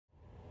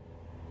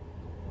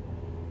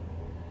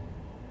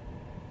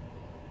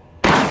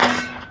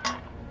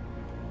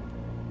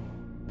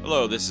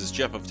Hello, this is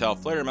Jeff of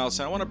TAOFLEDERMAUS,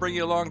 and I want to bring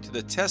you along to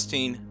the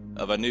testing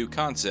of a new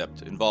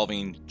concept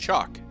involving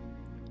chalk.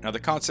 Now the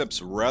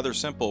concept's rather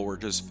simple. We're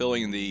just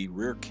filling the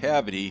rear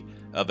cavity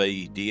of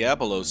a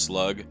Diablo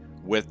slug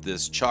with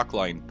this chalk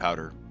line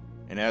powder.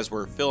 And as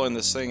we're filling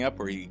this thing up,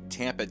 we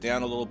tamp it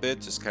down a little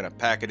bit, just kind of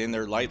pack it in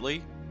there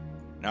lightly.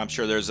 Now I'm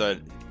sure there's a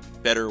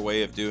better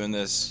way of doing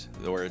this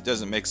where it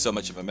doesn't make so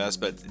much of a mess,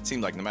 but it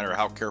seemed like no matter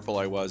how careful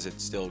I was,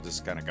 it still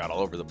just kind of got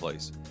all over the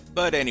place.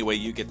 But anyway,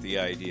 you get the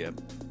idea.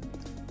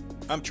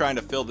 I'm trying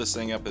to fill this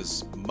thing up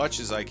as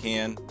much as I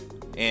can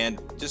and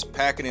just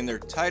pack it in there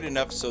tight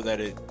enough so that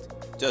it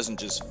doesn't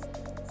just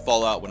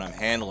fall out when I'm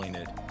handling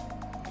it.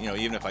 You know,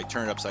 even if I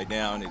turn it upside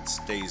down, it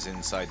stays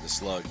inside the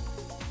slug.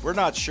 We're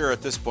not sure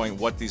at this point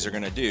what these are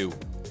going to do.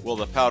 Will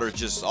the powder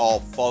just all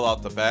fall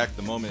out the back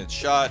the moment it's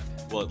shot?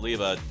 Will it leave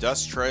a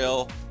dust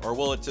trail? Or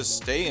will it just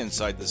stay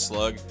inside the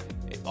slug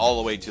all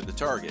the way to the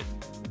target?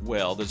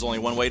 Well, there's only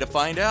one way to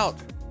find out.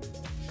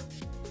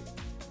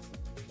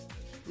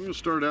 We're going to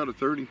start out at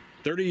 30.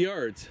 30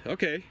 yards,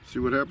 okay. See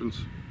what happens.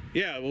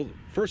 Yeah, well,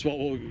 first of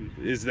all,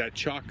 is that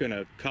chalk going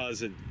to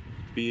cause it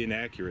to be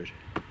inaccurate?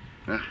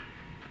 Ah.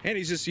 And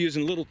he's just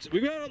using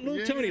we got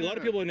little Tony. A lot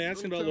of people have been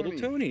asking about little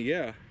Tony,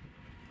 yeah.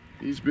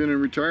 He's been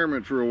in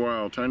retirement for a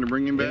while. Time to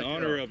bring him back. In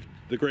honor of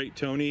the great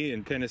Tony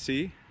in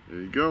Tennessee.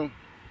 There you go.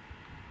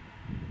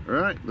 All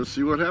right, let's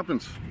see what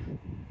happens.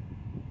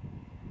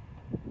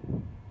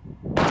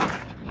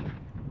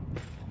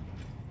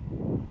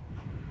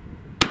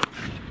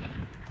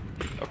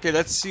 Okay,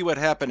 let's see what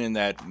happened in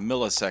that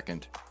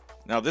millisecond.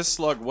 Now this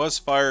slug was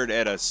fired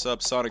at a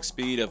subsonic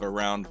speed of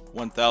around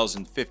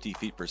 1,050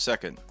 feet per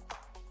second.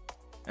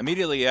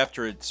 Immediately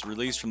after it's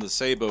released from the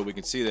sabot, we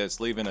can see that it's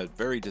leaving a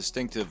very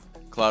distinctive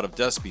cloud of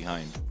dust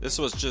behind. This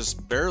was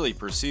just barely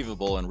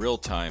perceivable in real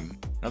time.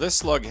 Now this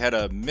slug had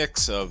a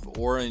mix of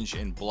orange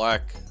and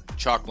black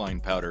chalk line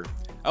powder.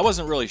 I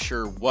wasn't really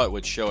sure what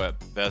would show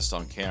up best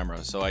on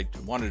camera, so I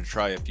wanted to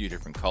try a few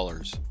different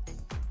colors.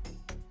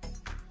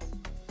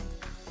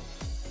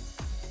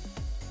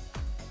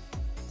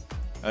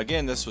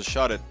 Again, this was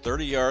shot at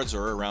 30 yards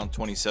or around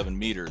 27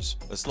 meters.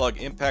 The slug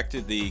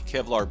impacted the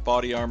Kevlar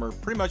body armor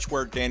pretty much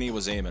where Danny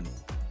was aiming.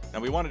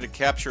 Now we wanted to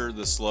capture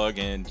the slug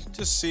and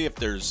just see if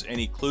there's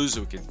any clues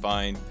we could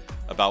find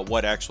about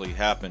what actually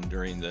happened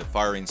during the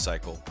firing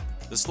cycle.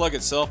 The slug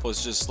itself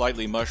was just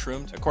slightly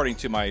mushroomed. According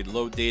to my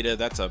load data,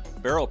 that's a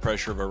barrel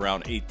pressure of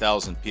around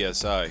 8,000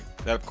 psi.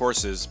 That of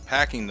course is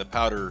packing the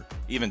powder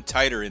even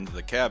tighter into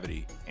the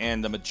cavity,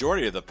 and the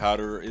majority of the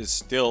powder is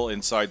still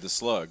inside the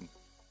slug.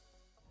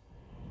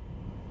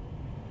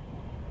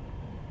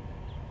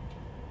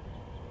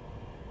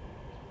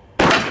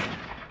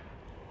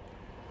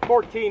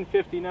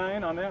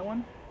 $14.59 on that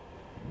one.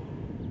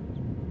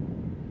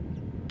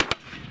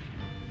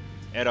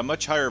 At a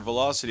much higher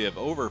velocity of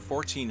over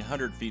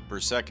 1,400 feet per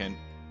second,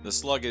 the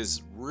slug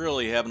is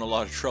really having a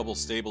lot of trouble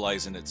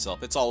stabilizing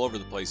itself. It's all over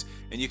the place,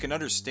 and you can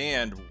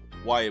understand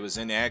why it was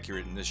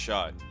inaccurate in this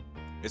shot.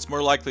 It's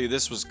more likely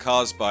this was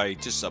caused by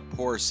just a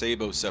poor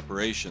sabot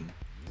separation.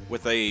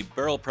 With a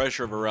barrel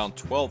pressure of around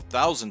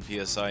 12,000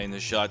 psi in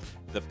this shot,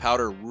 the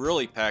powder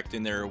really packed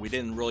in there. We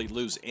didn't really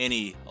lose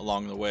any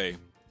along the way.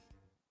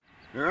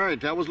 All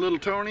right, that was little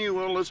Tony.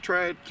 Well, let's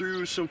try it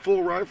through some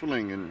full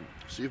rifling and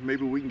see if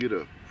maybe we can get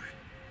a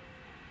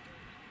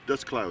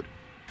dust cloud.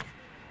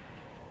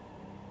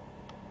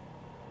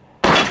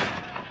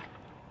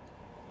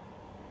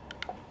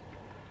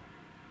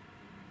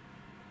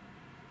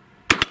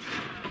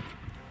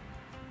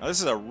 Now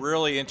this is a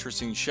really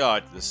interesting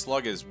shot. The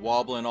slug is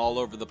wobbling all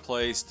over the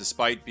place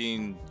despite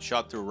being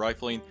shot through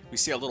rifling. We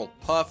see a little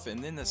puff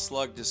and then the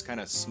slug just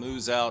kind of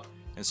smooths out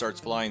and starts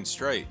flying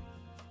straight.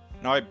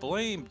 Now I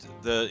blamed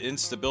the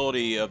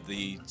instability of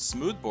the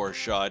smoothbore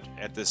shot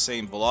at the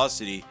same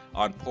velocity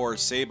on poor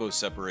sabot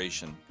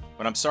separation,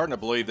 but I'm starting to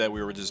believe that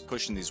we were just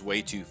pushing these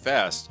way too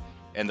fast,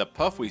 and the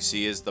puff we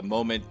see is the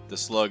moment the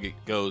slug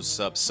goes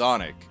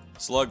subsonic.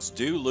 Slugs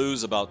do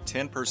lose about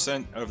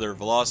 10% of their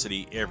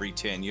velocity every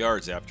 10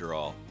 yards after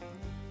all.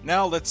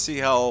 Now let's see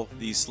how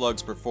these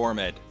slugs perform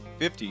at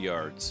 50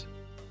 yards.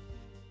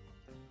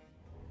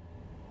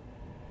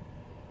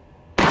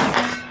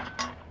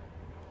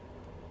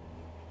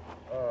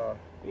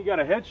 You got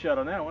a headshot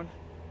on that one.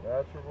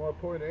 That's where my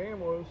point of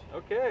aim was.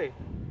 Okay.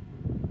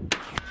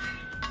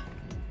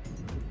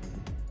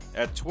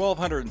 At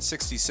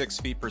 1,266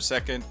 feet per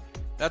second,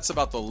 that's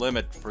about the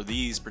limit for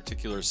these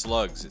particular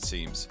slugs, it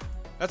seems.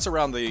 That's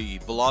around the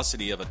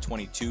velocity of a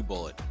 .22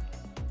 bullet.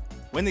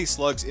 When these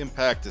slugs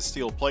impact a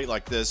steel plate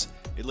like this,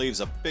 it leaves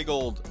a big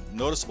old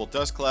noticeable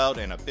dust cloud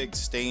and a big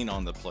stain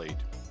on the plate.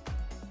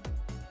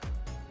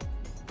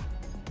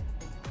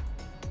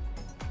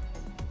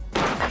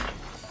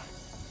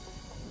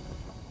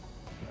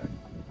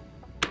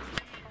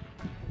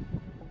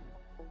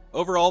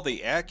 Overall,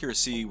 the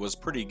accuracy was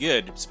pretty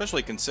good,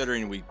 especially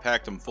considering we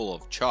packed them full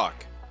of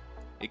chalk.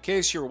 In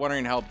case you're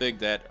wondering how big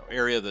that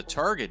area of the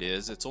target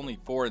is, it's only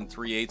 4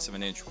 3/8 of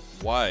an inch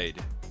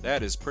wide.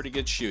 That is pretty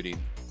good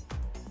shooting.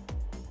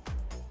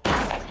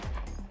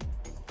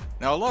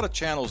 Now a lot of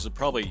channels would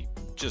probably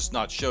just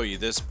not show you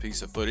this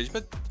piece of footage,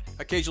 but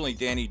occasionally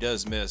Danny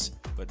does miss,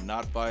 but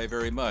not by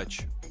very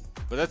much.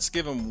 But let's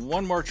give him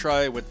one more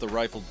try with the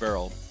rifled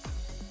barrel.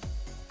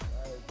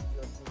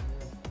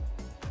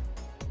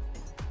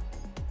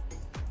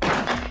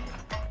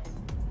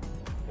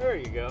 There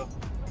you go.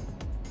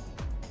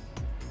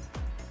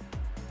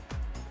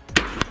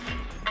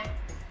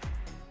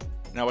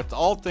 Now, with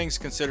all things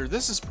considered,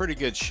 this is pretty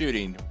good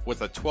shooting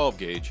with a 12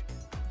 gauge.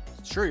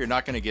 Sure, you're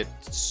not going to get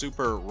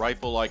super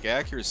rifle-like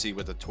accuracy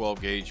with a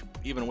 12 gauge,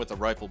 even with a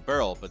rifled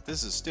barrel, but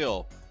this is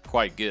still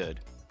quite good.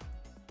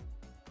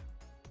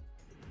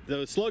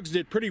 The slugs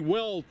did pretty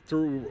well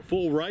through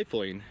full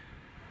rifling.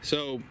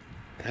 So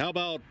how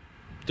about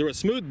through a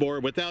smooth bore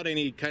without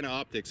any kind of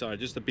optics on it,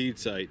 just a bead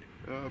sight?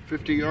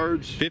 50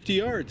 yards. 50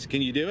 yards.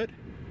 Can you do it?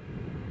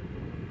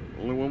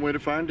 Only one way to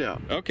find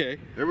out. Okay.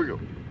 There we go.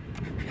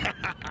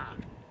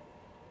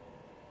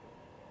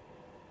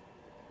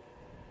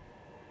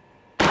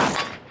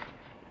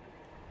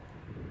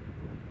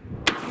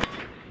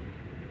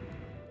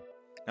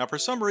 Now, for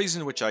some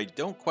reason which I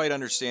don't quite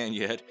understand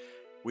yet,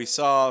 we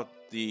saw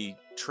the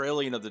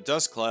trailing of the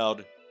dust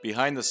cloud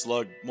behind the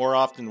slug more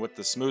often with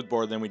the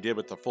smoothbore than we did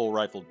with the full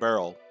rifled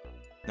barrel.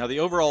 Now,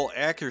 the overall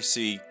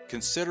accuracy,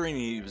 considering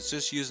he was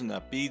just using a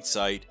bead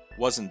sight,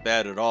 wasn't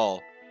bad at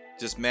all.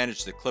 Just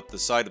managed to clip the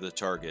side of the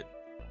target.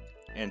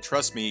 And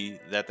trust me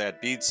that that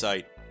bead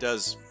sight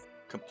does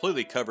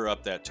completely cover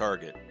up that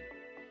target.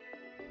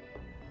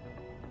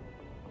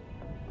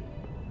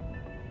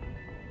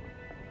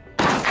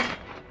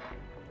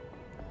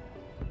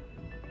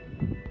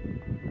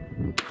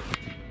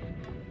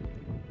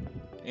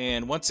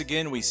 And once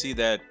again, we see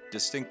that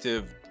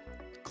distinctive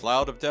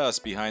cloud of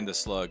dust behind the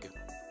slug.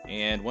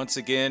 And once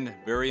again,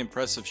 very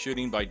impressive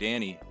shooting by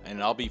Danny.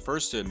 And I'll be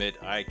first to admit,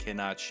 I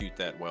cannot shoot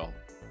that well.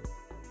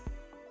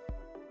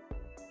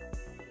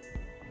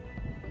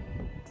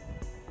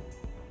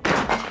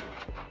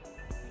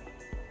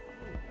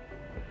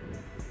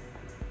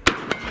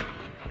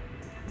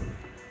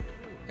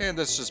 And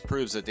this just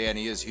proves that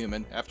Danny is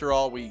human. After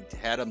all, we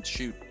had him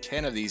shoot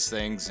 10 of these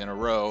things in a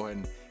row,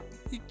 and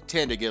you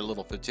tend to get a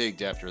little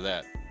fatigued after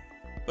that.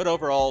 But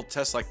overall,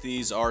 tests like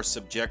these are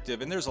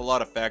subjective, and there's a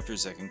lot of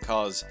factors that can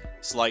cause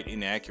slight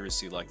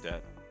inaccuracy like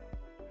that.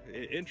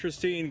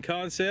 Interesting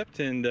concept,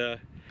 and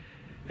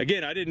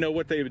again, I didn't know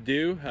what they would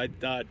do. I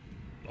thought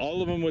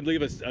all of them would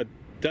leave a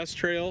dust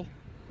trail.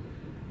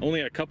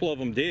 Only a couple of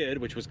them did,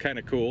 which was kind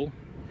of cool.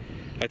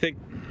 I think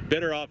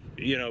better off,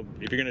 you know,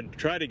 if you're going to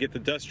try to get the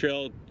dust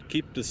trail,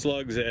 keep the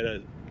slugs at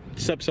a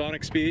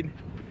subsonic speed.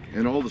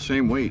 And all the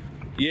same weight.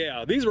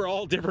 Yeah, these were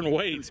all different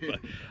weights, but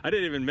I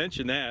didn't even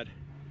mention that.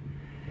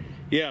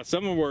 Yeah,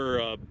 some of them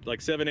were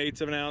like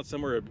 7/8 of an ounce,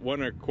 some were 1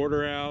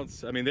 1/4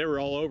 ounce. I mean, they were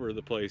all over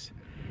the place.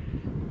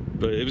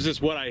 But it was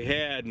just what I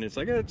had, and it's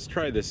like, let's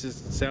try this. This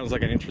sounds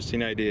like an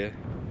interesting idea.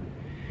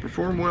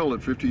 Perform well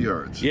at 50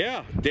 yards.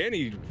 Yeah,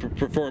 Danny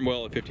performed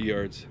well at 50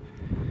 yards.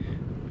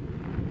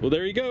 Well,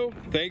 there you go.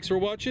 Thanks for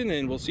watching,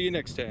 and we'll see you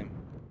next time.